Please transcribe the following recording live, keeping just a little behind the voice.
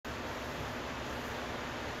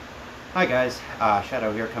Hi guys,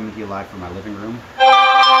 Shadow here coming to you live from my living room.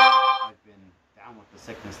 I've been down with the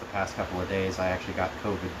sickness the past couple of days. I actually got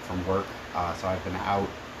COVID from work, so I've been out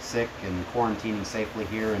sick and quarantining safely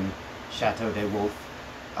here in Chateau de Wolf.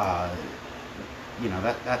 That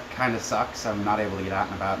kind of sucks. I'm not able to get out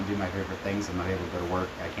and about and do my favorite things. I'm not able to go to work.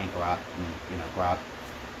 I can't go out and, go out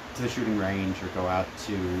to the shooting range or go out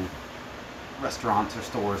to restaurants or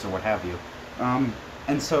stores or what have you.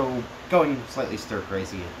 And so, going slightly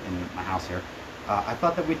stir-crazy in my house here, I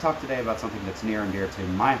thought that we'd talk today about something that's near and dear to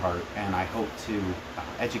my heart, and I hope to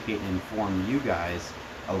educate and inform you guys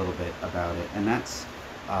a little bit about it, and that's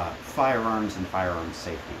firearms and firearms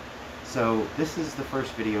safety. So this is the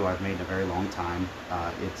first video I've made in a very long time.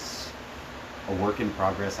 It's a work in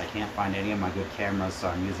progress. I can't find any of my good cameras, so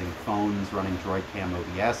I'm using phones running Droid Cam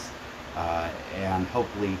OBS. And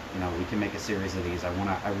hopefully, we can make a series of these. I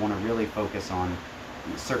want to really focus on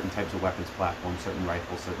certain types of weapons platforms, certain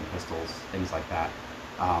rifles, certain pistols, things like that,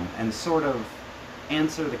 and sort of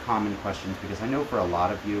answer the common questions, because I know for a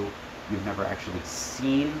lot of you, you've never actually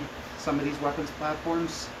seen some of these weapons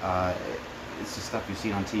platforms. It's just stuff you've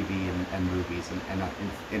seen on TV and movies, and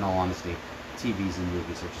in all honesty, TVs and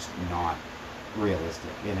movies are just not realistic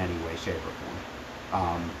in any way, shape, or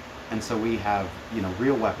form. And so we have,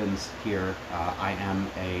 real weapons here. I am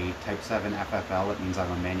a Type 7 FFL. It means I'm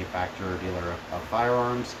a manufacturer, dealer of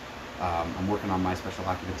firearms. I'm working on my special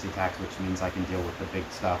occupancy tax, which means I can deal with the big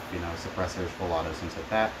stuff, suppressors, full autos, things like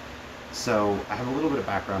that. So I have a little bit of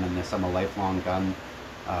background in this. I'm a lifelong gun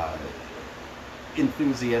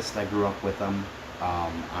enthusiast. I grew up with them.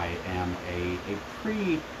 I am a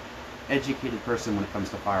pre-educated person when it comes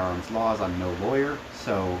to firearms laws. I'm no lawyer,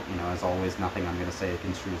 so as always, nothing I'm going to say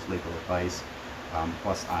construes legal advice.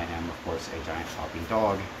 Plus I am, of course, a giant talking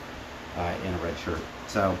dog in a red shirt.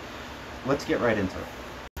 So let's get right into it.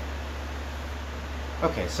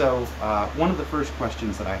 Okay, so one of the first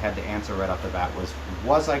questions that I had to answer right off the bat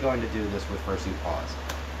was I going to do this with fursuit pause?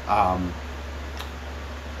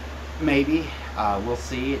 Maybe. We'll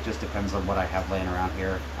see. It just depends on what I have laying around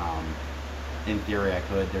here. In theory, I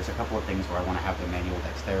could. There's a couple of things where I want to have the manual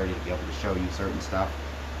dexterity to be able to show you certain stuff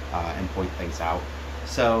and point things out.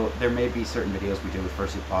 So there may be certain videos we do with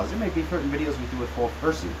fursuit pause. There may be certain videos we do with full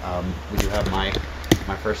fursuit. We do have my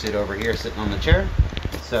fursuit over here sitting on the chair.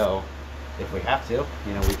 So if we have to,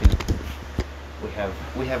 we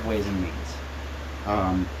have ways and means.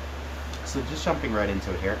 So just jumping right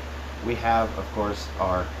into it here. We have, of course,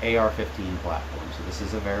 our AR-15 platform. So this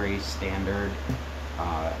is a very standard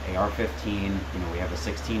AR-15. We have a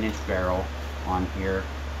 16-inch barrel on here,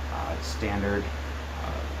 standard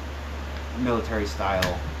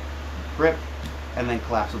military-style grip, and then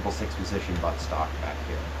collapsible 6-position buttstock back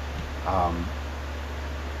here.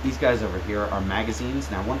 These guys over here are magazines.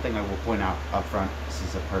 Now, one thing I will point out up front, this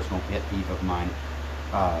is a personal pet peeve of mine.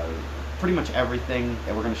 Pretty much everything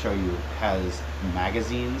that we're going to show you has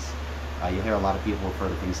magazines. You hear a lot of people refer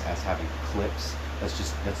to things as having clips.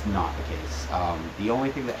 That's not the case. The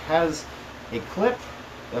only thing that has a clip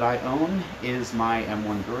that I own is my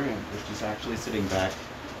M1 Garand, which is actually sitting back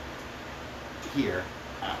here.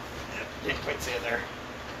 Can't quite see it there.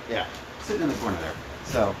 Yeah, sitting in the corner there.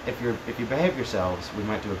 So if you behave yourselves, we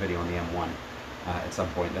might do a video on the M1 at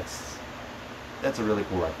some point. That's a really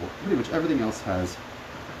cool rifle. Pretty much everything else has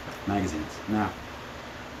magazines. Now,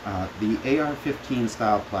 the AR-15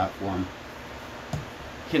 style platform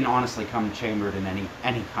can honestly come chambered in any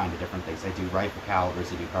kind of different things. They do rifle calibers,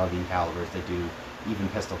 they do carbine calibers, they do even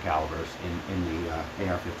pistol calibers in the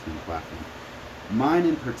AR-15 platform. Mine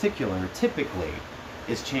in particular typically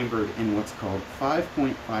is chambered in what's called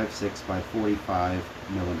 5.56 by 45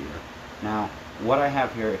 millimeter. Now, what I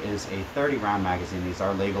have here is a 30 round magazine. These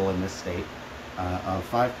are legal in this state. Of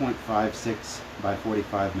 5.56 by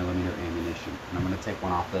 45 millimeter ammunition. And I'm going to take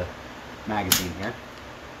one off the magazine here,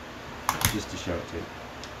 just to show it to you.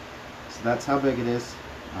 So that's how big it is.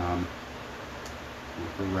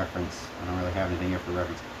 For reference, I don't really have anything here for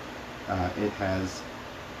reference. It has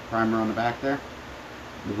primer on the back there,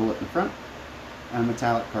 the bullet in front, and a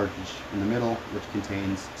metallic cartridge in the middle, which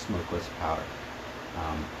contains smokeless powder.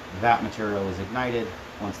 That material is ignited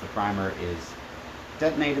once the primer is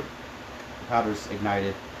detonated. Powder's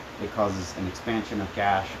ignited, it causes an expansion of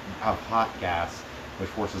hot gas, which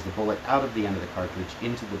forces the bullet out of the end of the cartridge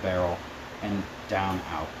into the barrel and down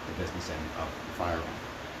out the business end of the firearm.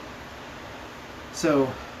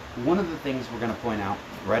 So one of the things we're going to point out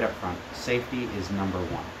right up front, safety is number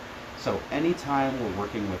one. So anytime we're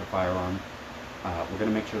working with a firearm, we're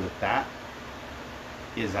going to make sure that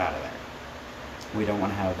is out of there. We don't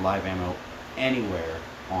want to have live ammo anywhere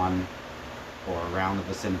on or around the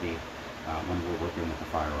vicinity when we're working with the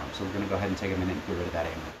firearm. So we're going to go ahead and take a minute and get rid of that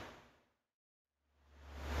ammo.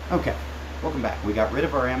 Okay, welcome back. We got rid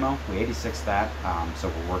of our ammo. We 86 that, so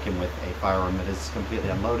we're working with a firearm that is completely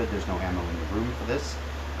unloaded. There's no ammo in the room for this.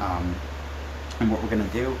 And what we're going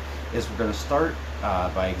to do is we're going to start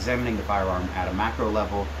by examining the firearm at a macro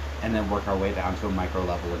level, and then work our way down to a micro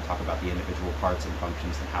level and talk about the individual parts and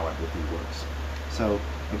functions and how everything works. So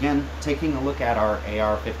again, taking a look at our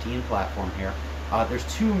AR-15 platform here, there's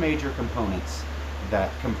two major components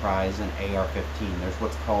that comprise an AR-15. There's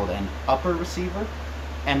what's called an upper receiver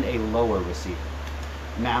and a lower receiver.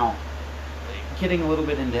 Now, getting a little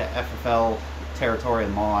bit into FFL territory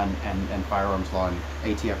and law and firearms law and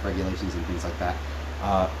ATF regulations and things like that,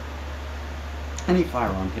 any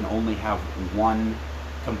firearm can only have one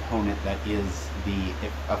component that is the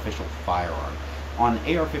official firearm. On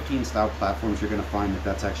AR-15 style platforms, you're going to find that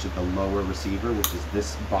that's actually the lower receiver, which is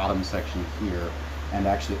this bottom section here, and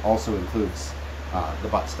actually also includes the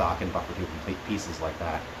buttstock and buffer tube and pieces like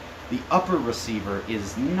that. The upper receiver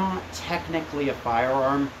is not technically a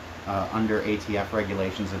firearm under ATF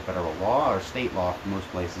regulations and federal law or state law for most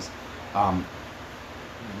places,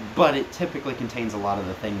 but it typically contains a lot of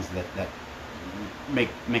the things that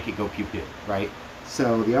make it go pew pew, right?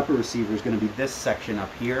 So the upper receiver is going to be this section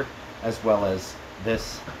up here, as well as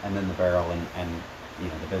this, and then the barrel and you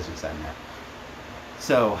know, the business end there.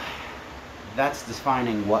 So that's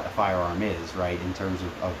defining what a firearm is, right, in terms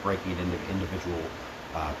of breaking it into individual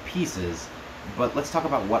pieces. But let's talk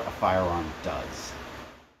about what a firearm does.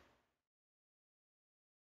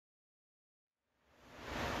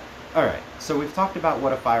 Alright, so we've talked about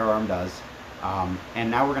what a firearm does, and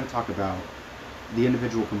now we're going to talk about the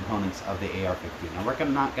individual components of the AR-15. Now, we're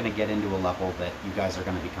not going to get into a level that you guys are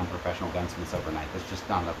going to become professional gunsmiths overnight. There's just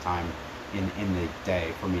not enough time in the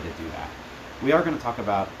day for me to do that. We are going to talk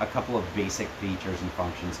about a couple of basic features and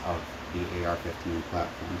functions of the AR-15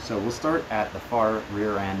 platform. So we'll start at the far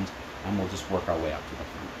rear end, and we'll just work our way up to the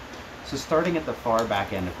front. So starting at the far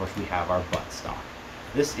back end, of course, we have our buttstock.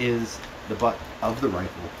 This is the butt of the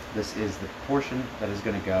rifle. This is the portion that is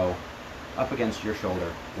going to go up against your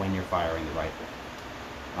shoulder when you're firing the rifle.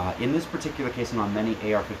 In this particular case, and on many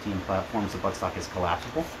AR-15 platforms, the buttstock is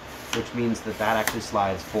collapsible, which means that actually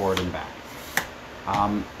slides forward and back.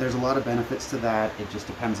 There's a lot of benefits to that. It just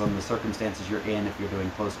depends on the circumstances you're in, if you're doing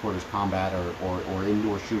close quarters combat or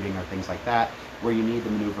indoor shooting or things like that, where you need the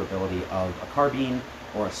maneuverability of a carbine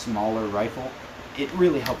or a smaller rifle. It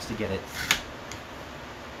really helps to get it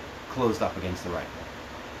closed up against the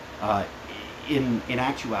rifle. In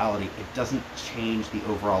actuality, it doesn't change the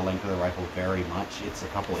overall length of the rifle very much. It's a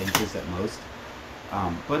couple inches at most,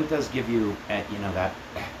 but it does give you, that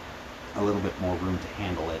a little bit more room to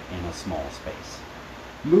handle it in a small space.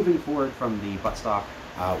 Moving forward from the buttstock,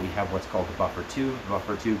 we have what's called the buffer tube. The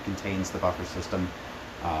buffer tube contains the buffer system.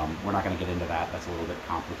 We're not going to get into that. That's a little bit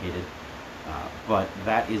complicated, but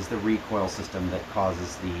that is the recoil system that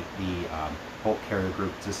causes the bolt carrier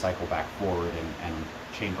group to cycle back forward and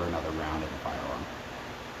chamber another round in the firearm.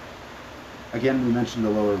 Again, we mentioned the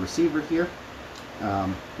lower receiver here.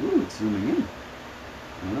 Ooh, it's zooming in.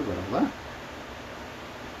 I don't know about all that.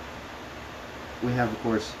 We have, of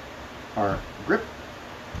course, our grip.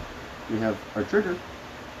 We have our trigger,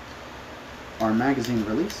 our magazine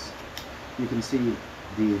release. You can see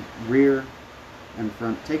the rear and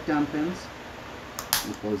front takedown pins.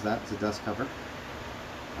 We'll close that. It's a dust cover.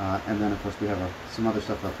 And then, of course, we have some other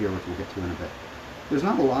stuff up here, which we'll get to in a bit. There's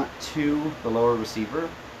not a lot to the lower receiver,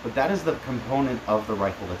 but that is the component of the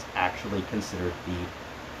rifle that's actually considered the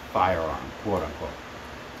firearm, quote unquote.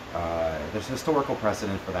 There's historical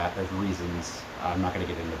precedent for that. There's reasons. I'm not going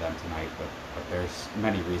to get into them tonight, but there's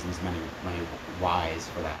many reasons, many whys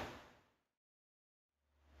for that.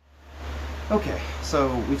 Okay,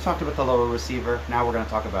 so we've talked about the lower receiver. Now we're going to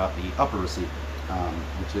talk about the upper receiver,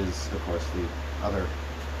 which is, of course, the other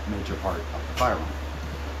major part of the firearm.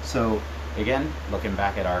 So again, looking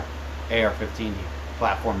back at our AR-15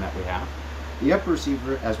 platform that we have, the upper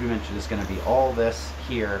receiver, as we mentioned, is going to be all this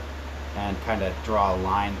here and kind of draw a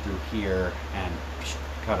line through here and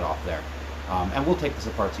cut it off there. And we'll take this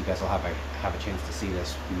apart so you guys will have a chance to see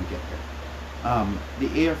this when we get here.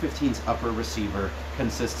 The AR-15's upper receiver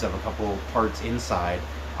consists of a couple parts inside.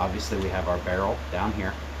 Obviously, we have our barrel down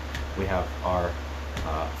here. We have our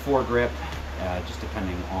foregrip, just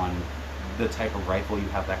depending on the type of rifle you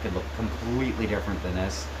have, that could look completely different than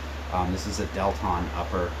this. This is a Delton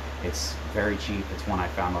upper. It's very cheap. It's one I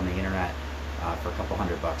found on the internet for a couple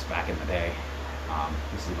 $100 back in the day.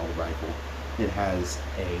 This is an old rifle. It has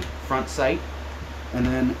a front sight, and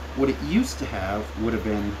then what it used to have would have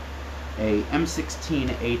been a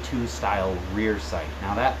M16A2 style rear sight.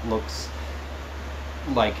 Now that looks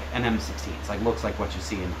like an M16. It's like looks like what you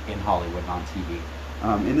see in Hollywood on TV.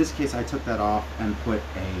 In this case, I took that off and put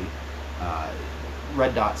a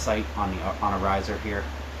red dot sight on a riser here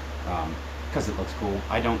because it looks cool.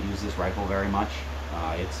 I don't use this rifle very much.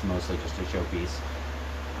 It's mostly just a showpiece.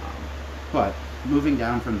 But moving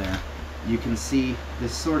down from there, you can see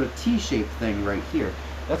this sort of T-shaped thing right here.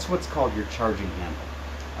 That's what's called your charging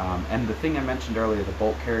handle. And the thing I mentioned earlier, the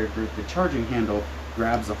bolt carrier group, the charging handle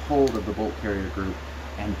grabs a hold of the bolt carrier group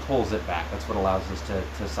and pulls it back. That's what allows us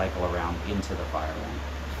to cycle around into the firearm.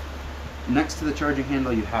 Next to the charging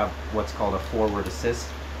handle, you have what's called a forward assist.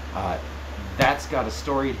 That's got a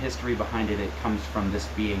storied history behind it. It comes from this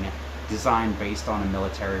being designed based on a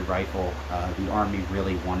military rifle. The Army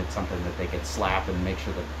really wanted something that they could slap and make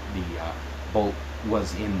sure that the bolt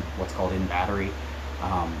was in what's called in battery.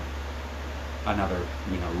 Another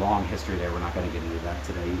long history there. We're not going to get into that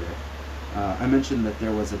today either. I mentioned that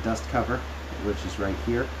there was a dust cover, which is right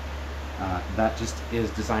here. That just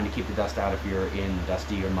is designed to keep the dust out if you're in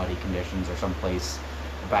dusty or muddy conditions or someplace,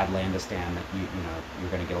 a bad landstand that you're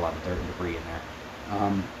going to get a lot of dirt and debris in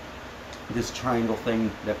there. This triangle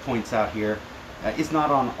thing that points out here is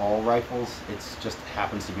not on all rifles. It's just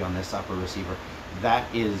happens to be on this upper receiver. That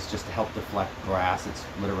is just to help deflect brass. It's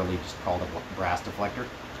literally just called a brass deflector.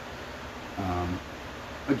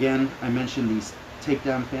 Again, I mentioned these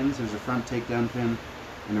takedown pins. There's a front takedown pin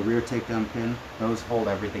and a rear takedown pin. Those hold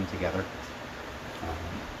everything together.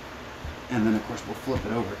 And then of course we'll flip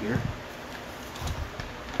it over here.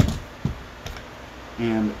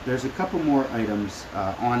 And there's a couple more items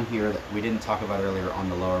on here that we didn't talk about earlier on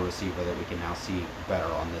the lower receiver that we can now see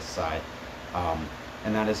better on this side.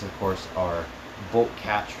 And that is of course our bolt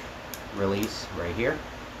catch release right here.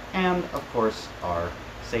 And of course our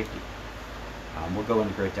safety. We'll go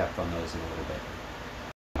into great depth on those in a little bit.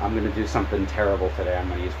 I'm going to do something terrible today. I'm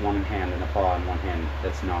going to use one hand in a paw and one hand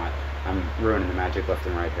that's not. I'm ruining the magic left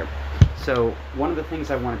and right here. So one of the things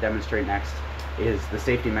I want to demonstrate next is the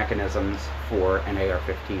safety mechanisms for an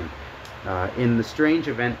AR-15. In the strange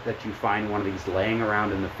event that you find one of these laying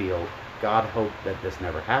around in the field, God hope that this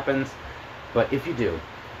never happens, but if you do,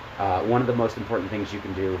 one of the most important things you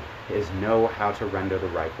can do is know how to render the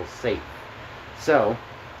rifle safe. So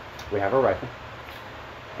we have our rifle.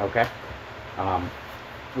 Okay.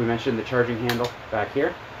 We mentioned the charging handle back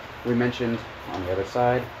here. We mentioned on the other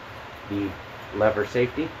side the lever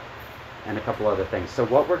safety and a couple other things. So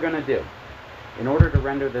what we're going to do in order to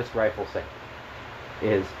render this rifle safe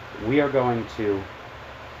is we are going to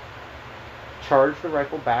charge the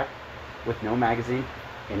rifle back with no magazine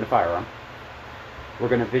in the firearm. We're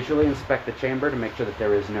going to visually inspect the chamber to make sure that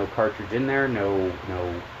there is no cartridge in there, no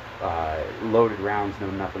loaded rounds, no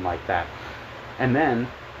nothing like that. And then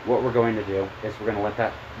what we're going to do is we're going to let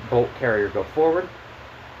that bolt carrier go forward,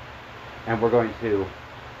 and we're going to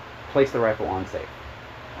place the rifle on safe.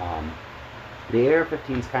 The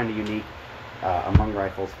AR-15 is kind of unique among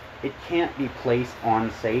rifles. It can't be placed on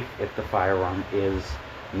safe if the firearm is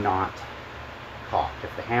not cocked.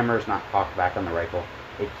 If the hammer is not cocked back on the rifle,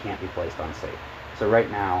 it can't be placed on safe. So right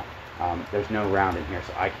now, there's no round in here,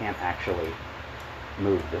 so I can't actually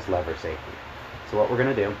move this lever safety. So what we're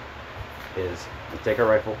going to do is we'll take our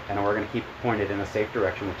rifle and we're going to keep it pointed in a safe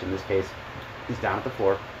direction, which in this case is down at the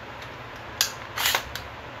floor.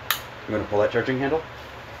 I'm going to pull that charging handle.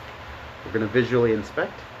 We're going to visually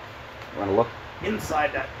inspect. We're going to look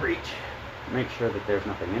inside that breech, make sure that there's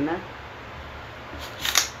nothing in there.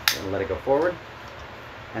 We're going to let it go forward,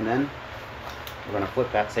 and then we're going to flip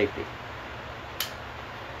that safety.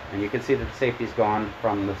 And you can see that the safety's gone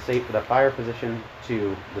from the fire position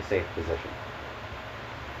to the safe position.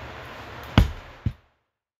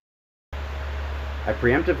 I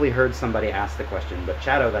preemptively heard somebody ask the question, but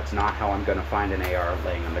Shadow, that's not how I'm going to find an AR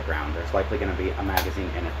laying on the ground. There's likely going to be a magazine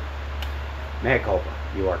in it. Mea culpa.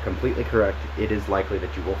 You are completely correct. It is likely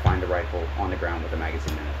that you will find a rifle on the ground with a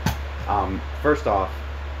magazine in it. First off,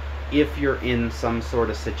 if you're in some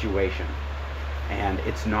sort of situation and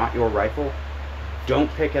it's not your rifle,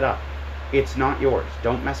 don't pick it up. It's not yours.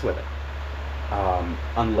 Don't mess with it.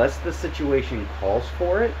 Unless the situation calls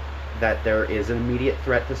for it, that there is an immediate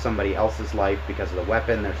threat to somebody else's life because of the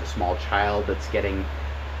weapon, there's a small child that's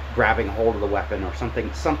grabbing hold of the weapon, or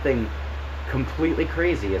something completely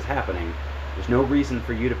crazy is happening, there's no reason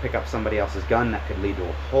for you to pick up somebody else's gun. That could lead to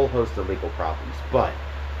a whole host of legal problems. But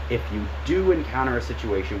if you do encounter a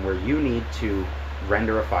situation where you need to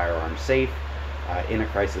render a firearm safe, in a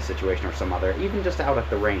crisis situation or some other, even just out at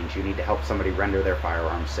the range, you need to help somebody render their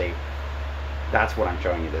firearm safe, that's what I'm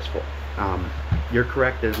showing you this for. You're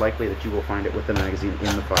correct. It's likely that you will find it with the magazine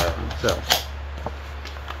in the firearm. So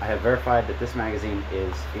I have verified that this magazine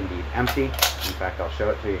is indeed empty. In fact, I'll show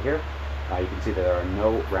it to you here. You can see that there are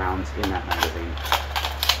no rounds in that magazine.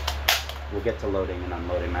 We'll get to loading and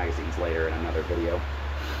unloading magazines later in another video.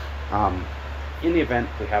 In the event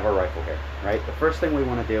we have our rifle here, right? The first thing we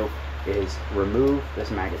want to do is remove this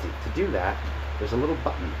magazine. To do that, there's a little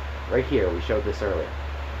button right here. We showed this earlier.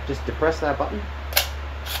 Just depress that button,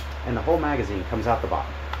 and the whole magazine comes out the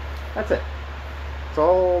bottom. That's it. That's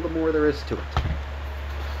all the more there is to it.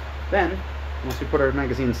 Then, once we put our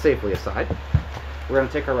magazine safely aside, we're going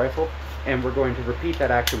to take our rifle and we're going to repeat that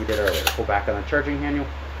action we did earlier. Pull back on the charging handle,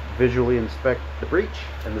 visually inspect the breech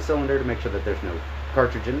and the cylinder to make sure that there's no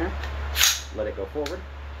cartridge in there. Let it go forward,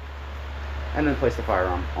 and then place the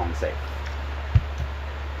firearm on safe.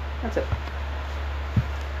 That's it.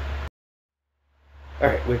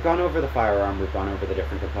 Alright, we've gone over the firearm, we've gone over the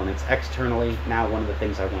different components externally. Now one of the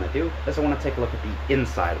things I want to do is I want to take a look at the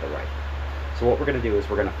inside of the rifle. So what we're going to do is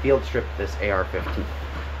we're going to field strip this AR-15.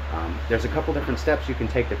 There's a couple different steps you can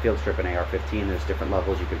take to field strip an AR-15. There's different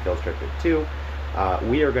levels you can field strip it to.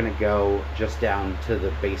 We are going to go just down to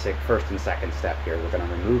the basic first and second step here. We're going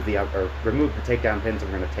to remove the takedown pins,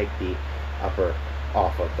 and we're going to take the upper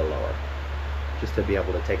off of the lower, just to be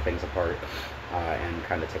able to take things apart and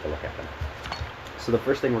kind of take a look at them. So the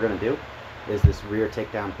first thing we're going to do is this rear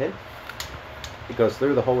takedown pin. It goes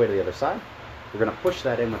through the whole way to the other side. We're going to push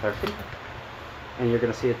that in with our finger, and you're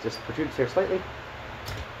going to see it just protrudes here slightly.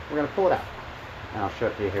 We're going to pull it out, and I'll show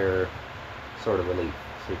it to you here, sort of relief,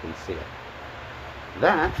 so you can see it.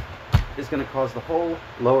 That is going to cause the whole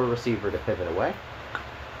lower receiver to pivot away,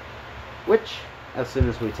 which, as soon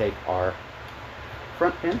as we take our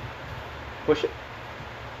front pin, push it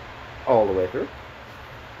all the way through,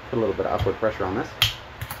 put a little bit of upward pressure on this,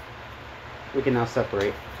 we can now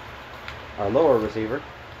separate our lower receiver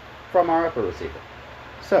from our upper receiver.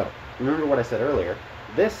 So, remember what I said earlier,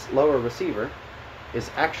 this lower receiver is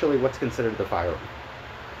actually what's considered the firearm.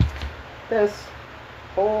 This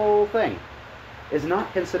whole thing is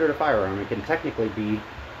not considered a firearm. It can technically be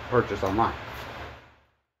purchased online.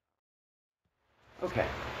 Okay,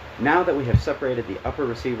 now that we have separated the upper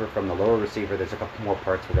receiver from the lower receiver, there's a couple more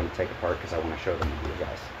parts we're going to take apart because I want to show them to you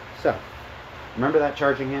guys. So, remember that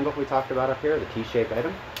charging handle we talked about up here, the T-shaped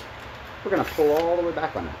item? We're going to pull all the way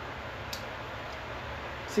back on that.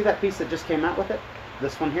 See that piece that just came out with it?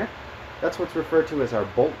 This one here? That's what's referred to as our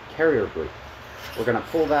bolt carrier group. We're going to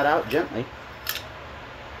pull that out gently.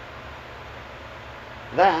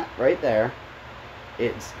 That, right there,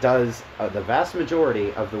 it does the vast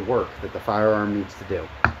majority of the work that the firearm needs to do.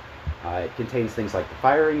 It contains things like the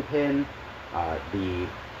firing pin, the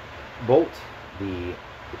bolt, the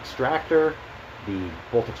extractor, the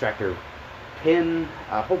bolt extractor pin,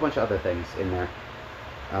 a whole bunch of other things in there.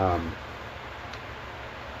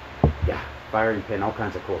 Yeah, firing pin, all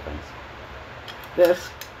kinds of cool things. This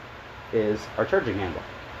is our charging handle.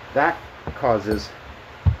 That causes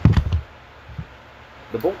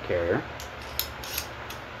the bolt carrier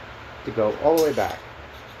to go all the way back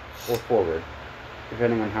or forward,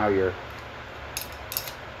 depending on how you're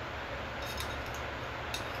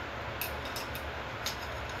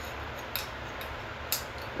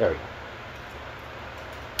there we go.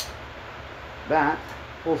 That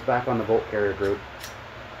pulls back on the bolt carrier group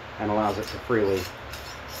and allows it to freely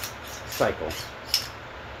cycle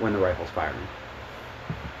when the rifle's firing.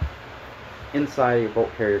 Inside your bolt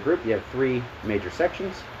carrier group, you have three major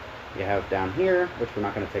sections. You have down here, which we're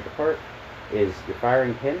not going to take apart, is your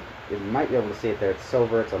firing pin. You might be able to see it there. It's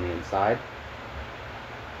silver. It's on the inside.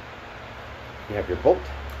 You have your bolt.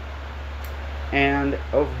 And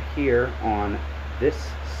over here on this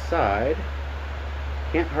side,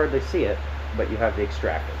 can't hardly see it, but you have the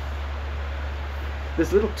extractor.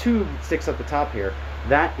 This little tube that sticks up the top here,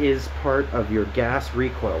 that is part of your gas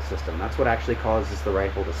recoil system. That's what actually causes the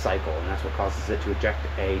rifle to cycle, and that's what causes it to eject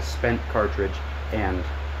a spent cartridge and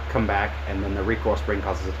come back, and then the recoil spring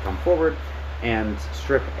causes it to come forward and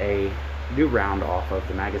strip a new round off of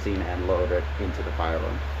the magazine and load it into the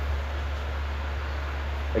firearm.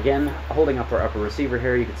 Again, holding up our upper receiver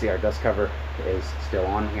here, you can see our dust cover is still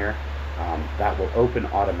on here. That will open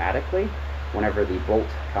automatically whenever the bolt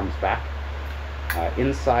comes back.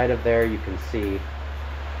 Inside of there, you can see,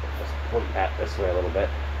 just point that this way a little bit,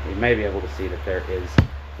 you may be able to see that there is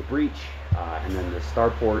the breech, and then the star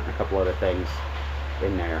port and a couple other things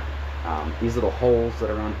in there. These little holes that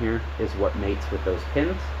are on here is what mates with those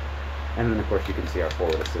pins. And then of course you can see our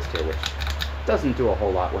forward assist here, which doesn't do a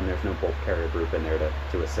whole lot when there's no bolt carrier group in there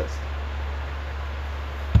to assist.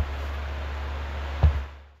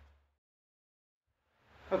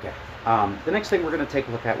 Okay, the next thing we're going to take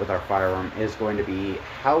a look at with our firearm is going to be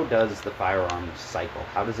how does the firearm cycle?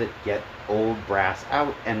 How does it get old brass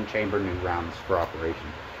out and chamber new rounds for operation?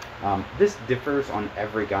 This differs on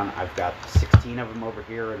every gun. I've got 16 of them over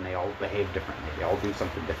here, and they all behave differently. They all do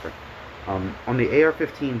something different. On the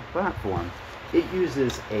AR-15 platform, it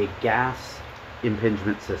uses a gas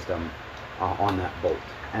impingement system on that bolt.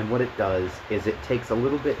 And what it does is it takes a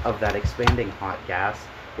little bit of that expanding hot gas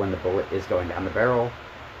when the bullet is going down the barrel,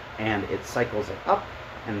 and it cycles it up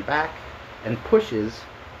and back and pushes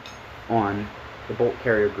on the bolt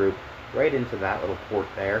carrier group right into that little port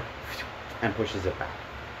there and pushes it back.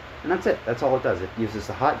 And that's it. That's all it does. It uses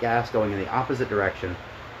the hot gas going in the opposite direction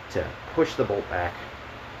to push the bolt back,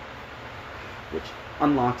 which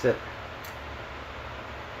unlocks it,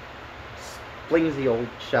 flings the old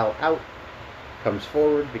shell out, comes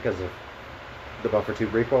forward because of the buffer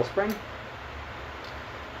tube recoil spring,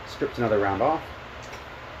 strips another round off,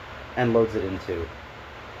 and loads it into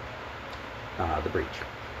the breech.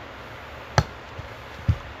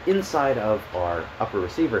 Inside of our upper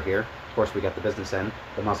receiver here, of course, we got the business end,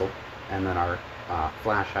 the muzzle, and then our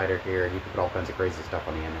flash hider here, and you can put all kinds of crazy stuff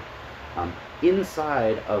on the end.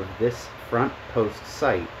 Inside of this front post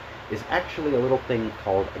sight is actually a little thing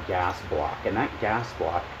called a gas block, and that gas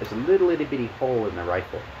block is a little itty bitty hole in the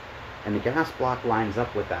rifle, and the gas block lines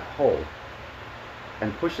up with that hole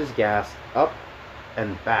and pushes gas up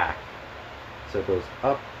and back. So it goes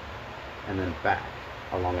up and then back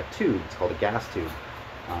along a tube. It's called a gas tube.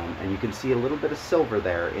 And you can see a little bit of silver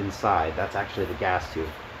there inside. That's actually the gas tube.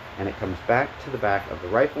 And it comes back to the back of the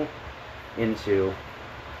rifle into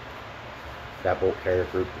that bolt carrier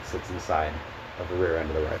group that sits inside of the rear end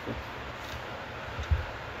of the rifle.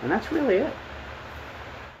 And that's really it.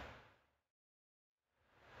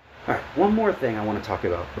 Alright, one more thing I want to talk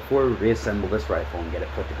about before we reassemble this rifle and get it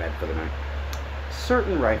put to bed for the night.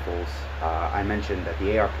 Certain rifles, I mentioned that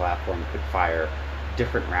the AR platform could fire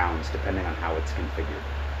different rounds depending on how it's configured.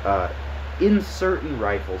 In certain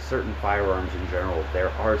rifles, certain firearms in general,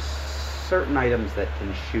 there are certain items that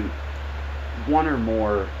can shoot one or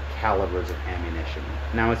more calibers of ammunition.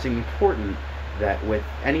 Now, it's important that with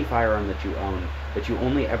any firearm that you own, that you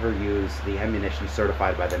only ever use the ammunition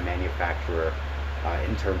certified by the manufacturer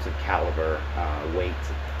in terms of caliber, weight,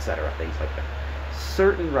 etc., things like that.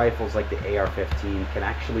 Certain rifles like the AR-15 can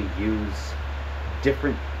actually use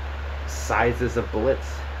different sizes of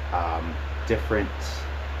bullets, different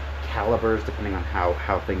calibers depending on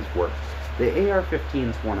how things work. The AR-15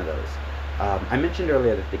 is one of those. I mentioned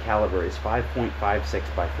earlier that the caliber is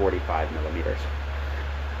 5.56 by 45 millimeters.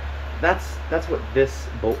 That's what this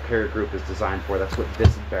bolt carrier group is designed for. That's what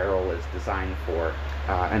this barrel is designed for,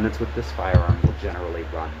 and that's what this firearm will generally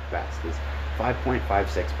run best. Is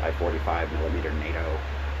 5.56 by 45 millimeter NATO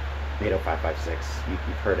 556.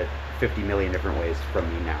 You've heard it 50 million different ways from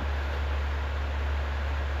me now.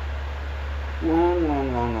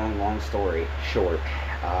 Long story short,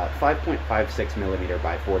 5.56 millimeter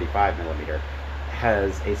by 45 millimeter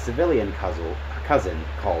has a civilian cousin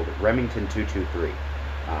called Remington 223,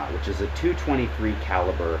 which is a 223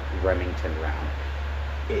 caliber Remington round.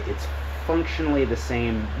 It's functionally the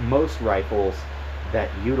same. Most rifles that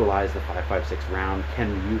utilize the 5.56 round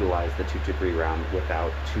can utilize the 223 round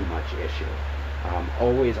without too much issue.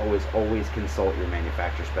 Always consult your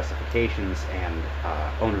manufacturer specifications and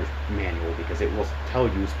owner's manual, because it will tell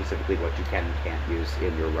you specifically what you can and can't use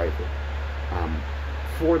in your rifle.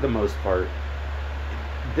 For the most part,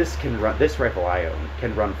 this rifle I own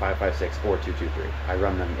can run 5.56 or 223. I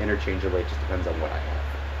run them interchangeably. It just depends on what I have.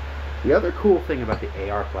 The other cool thing about the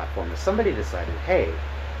AR platform is somebody decided, hey,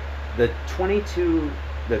 the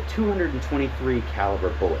 223 caliber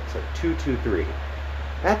bullet, so 223,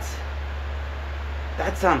 that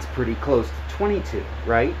sounds pretty close to 22,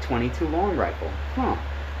 right? 22 long rifle.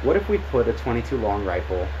 What if we put a 22 long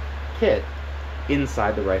rifle kit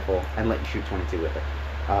inside the rifle and let you shoot 22 with it?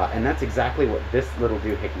 And that's exactly what this little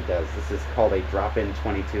doohickey does. This is called a drop-in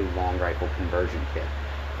 22 long rifle conversion kit.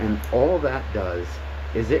 And all that does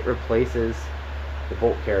is it replaces the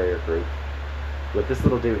bolt carrier group with this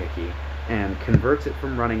little doohickey and converts it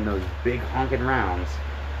from running those big honking rounds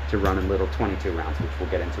to running little 22 rounds, which we'll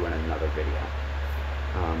get into in another video.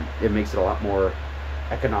 It makes it a lot more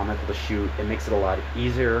economical to shoot. It makes it a lot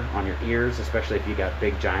easier on your ears, especially if you got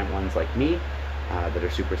big giant ones like me that are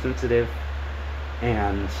super sensitive.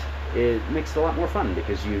 And it makes it a lot more fun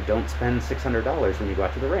because you don't spend $600 when you go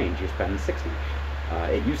out to the range. You spend $60.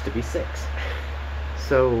 It used to be $6.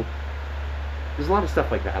 So there's a lot of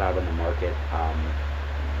stuff like that out on the market.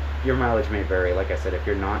 Your mileage may vary. Like I said, if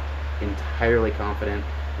you're not entirely confident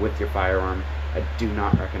with your firearm, I do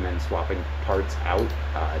not recommend swapping parts out.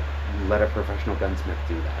 Let a professional gunsmith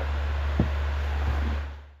do that.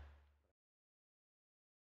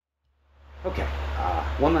 Okay,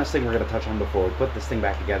 one last thing we're going to touch on before we put this thing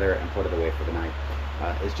back together and put it away for the night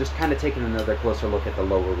is just kind of taking another closer look at the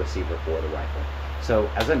lower receiver for the rifle. So,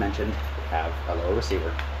 as I mentioned, we have a lower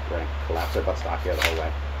receiver. We're going to collapse our buttstock here the whole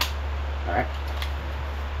way. Alright.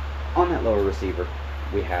 On that lower receiver,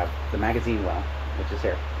 we have the magazine well, which is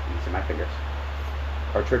here. You can see my fingers.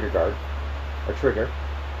 Our trigger guard, our trigger,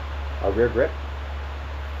 our rear grip.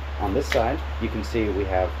 On this side, you can see we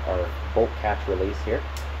have our bolt catch release here.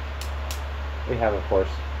 We have, of course,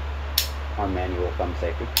 our manual thumb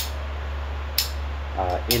safety.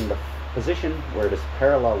 In the position where it is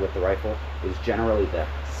parallel with the rifle is generally the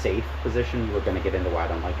safe position. We're going to get into why I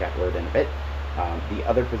don't like that word in a bit. The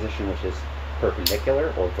other position, which is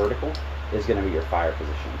perpendicular or vertical, is going to be your fire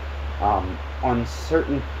position. On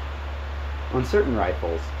certain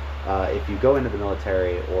rifles, if you go into the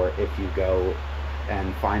military or if you go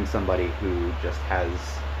and find somebody who just has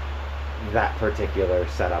that particular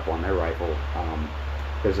setup on their rifle,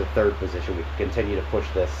 there's a third position. We can continue to push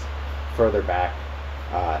this further back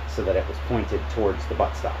so that it was pointed towards the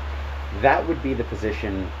buttstock. That would be the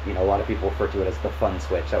position, you know, a lot of people refer to it as the fun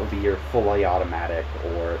switch. That would be your fully automatic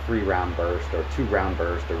or 3-round burst or 2-round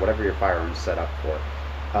burst or whatever your firearm's set up for.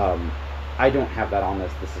 I don't have that on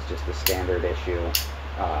this. This is just a standard issue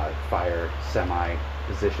fire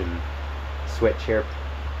semi-position switch here.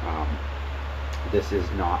 This is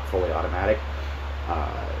not fully automatic.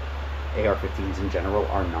 AR-15s in general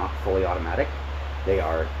are not fully automatic. They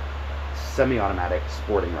are semi-automatic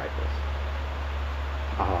sporting rifles.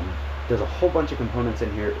 There's a whole bunch of components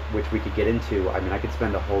in here which we could get into. I mean, I could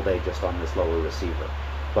spend a whole day just on this lower receiver.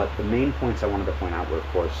 But the main points I wanted to point out were, of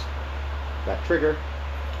course, that trigger,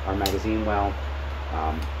 our magazine well,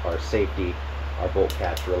 our safety, our bolt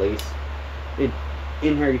catch release. In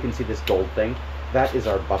here you can see this gold thing. That is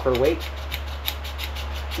our buffer weight.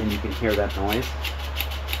 And you can hear that noise.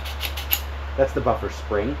 That's the buffer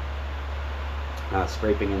spring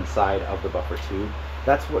scraping inside of the buffer tube.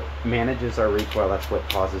 That's what manages our recoil. That's what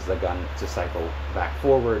causes the gun to cycle back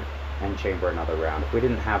forward and chamber another round. If we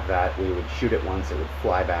didn't have that, we would shoot it once, it would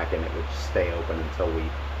fly back, and it would stay open until we,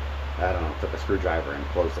 I don't know, took a screwdriver and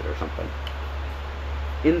closed it or something.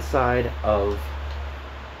 Inside of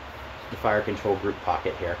the fire control group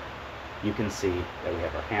pocket here, you can see that we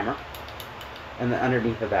have our hammer, and then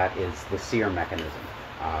underneath of that is the sear mechanism.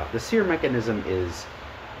 The sear mechanism is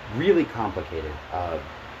really complicated.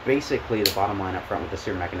 Basically, the bottom line up front with the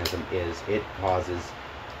sear mechanism is it causes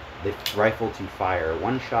the rifle to fire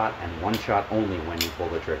one shot and one shot only when you pull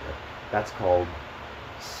the trigger. That's called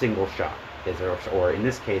single shot. Or in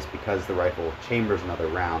this case, because the rifle chambers another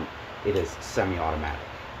round, it is semi-automatic.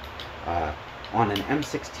 On an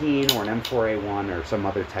M16 or an M4A1 or some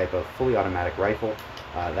other type of fully automatic rifle,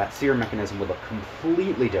 that sear mechanism would look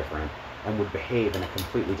completely different and would behave in a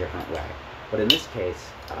completely different way. But in this case,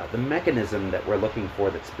 the mechanism that we're looking for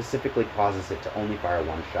that specifically causes it to only fire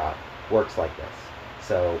one shot works like this.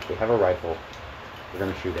 So we have a rifle, we're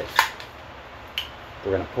going to shoot it,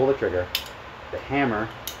 we're going to pull the trigger, the hammer,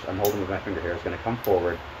 which I'm holding with my finger here, is going to come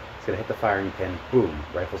forward, it's going to hit the firing pin, boom,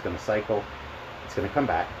 rifle's going to cycle, it's going to come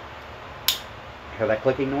back. Hear that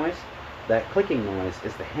clicking noise? That clicking noise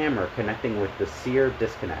is the hammer connecting with the sear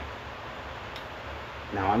disconnect.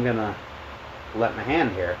 Now I'm going to let my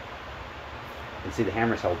hand here and see the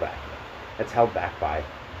hammer's held back. It's held back by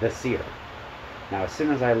the sear. Now as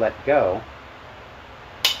soon as I let go,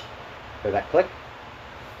 hear that click?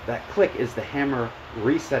 That click is the hammer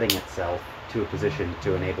resetting itself to a position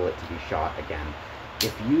to enable it to be shot again.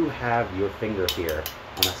 If you have your finger here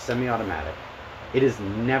on a semi-automatic, it is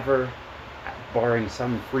never, barring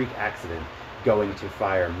some freak accident, going to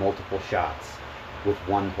fire multiple shots with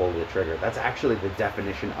one pull of the trigger. That's actually the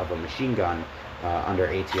definition of a machine gun under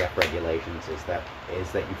ATF regulations, is that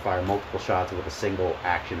you fire multiple shots with a single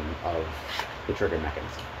action of the trigger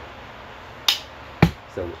mechanism.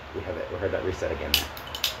 So we heard that reset again there.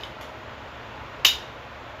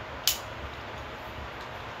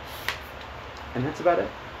 And that's about it.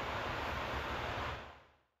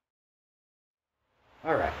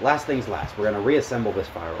 Alright, last things last. We're going to reassemble this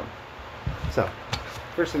firearm. So,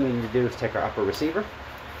 first thing we need to do is take our upper receiver,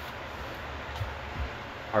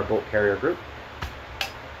 our bolt carrier group,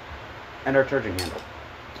 and our charging handle.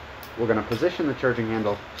 We're going to position the charging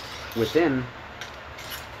handle within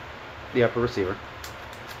the upper receiver.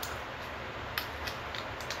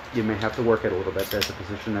 You may have to work it a little bit. There's the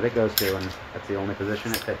position that it goes to, and that's the only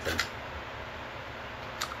position it fits in.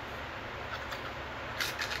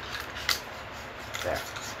 There.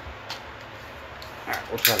 Alright,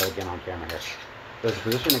 we'll try that again on camera here. There's a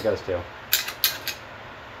position it goes to.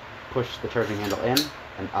 Push the charging handle in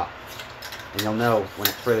and up. And you'll know when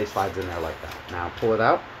it freely slides in there like that. Now pull it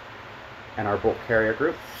out, and our bolt carrier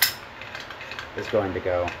group is going to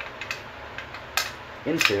go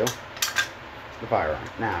into the firearm.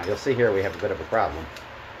 Now, you'll see here we have a bit of a problem.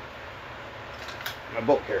 My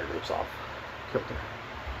bolt carrier group's off kilter.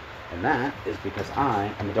 And that is because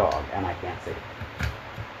I am a dog and I can't see.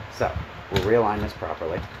 So, we'll realign this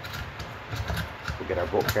properly. We'll get our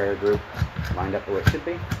bolt carrier group lined up the way it should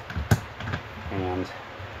be. And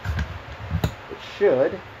it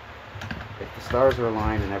should, if the stars are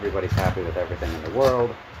aligned and everybody's happy with everything in the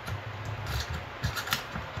world,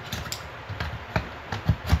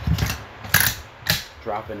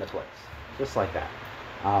 drop into place, just like that.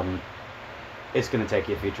 It's going to take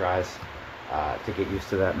you a few tries to get used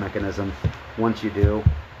to that mechanism. Once you do,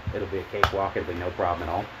 it'll be a cakewalk. It'll be no problem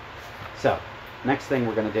at all. So, next thing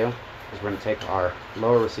we're going to do is we're going to take our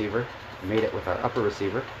lower receiver, mate it with our upper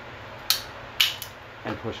receiver,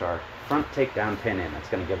 and push our front takedown pin in. That's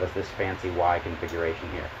going to give us this fancy Y configuration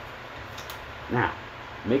here. Now,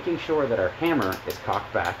 making sure that our hammer is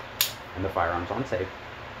cocked back and the firearm's on safe,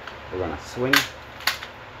 we're going to swing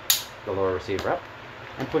the lower receiver up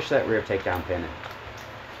and push that rear takedown pin in.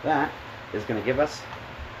 That is going to give us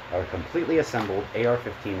a completely assembled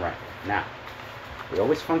AR-15 rifle. Now, we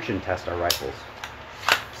always function test our rifles.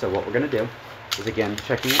 So what we're going to do is, again,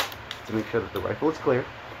 checking it to make sure that the rifle is clear.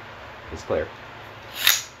 It's clear.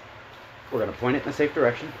 We're going to point it in a safe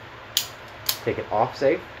direction, take it off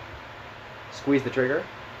safe, squeeze the trigger.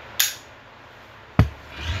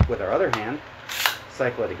 With our other hand,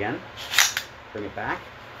 cycle it again, bring it back.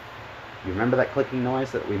 You remember that clicking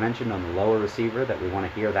noise that we mentioned on the lower receiver, that we want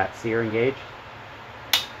to hear that sear engage?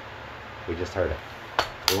 We just heard it.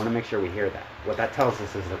 We want to make sure we hear that. What that tells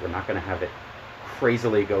us is that we're not going to have it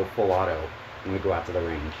crazily go full auto when we go out to the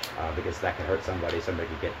range, because that could hurt somebody. Somebody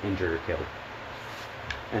could get injured or killed.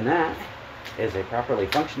 And that is a properly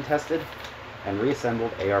function tested and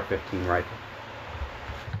reassembled AR-15 rifle.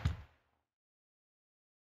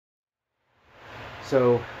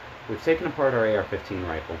 So we've taken apart our AR-15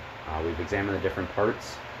 rifle. We've examined the different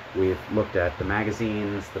parts. We've looked at the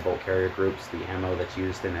magazines, the bolt carrier groups, the ammo that's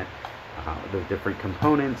used in it, the different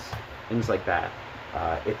components, things like that.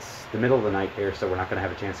 It's the middle of the night here, so we're not going to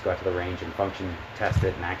have a chance to go out to the range and function test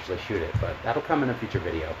it and actually shoot it, but that'll come in a future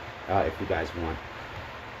video if you guys want.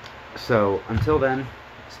 So until then,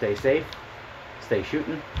 stay safe, stay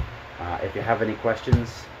shooting. If you have any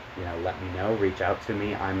questions, let me know. Reach out to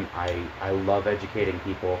me. I love educating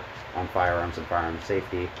people on firearms and firearm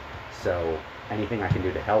safety. So anything I can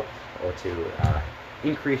do to help or to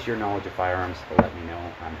increase your knowledge of firearms, let me know.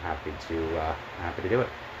 I'm happy to do it.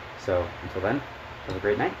 So until then, have a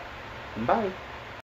great night. Bye.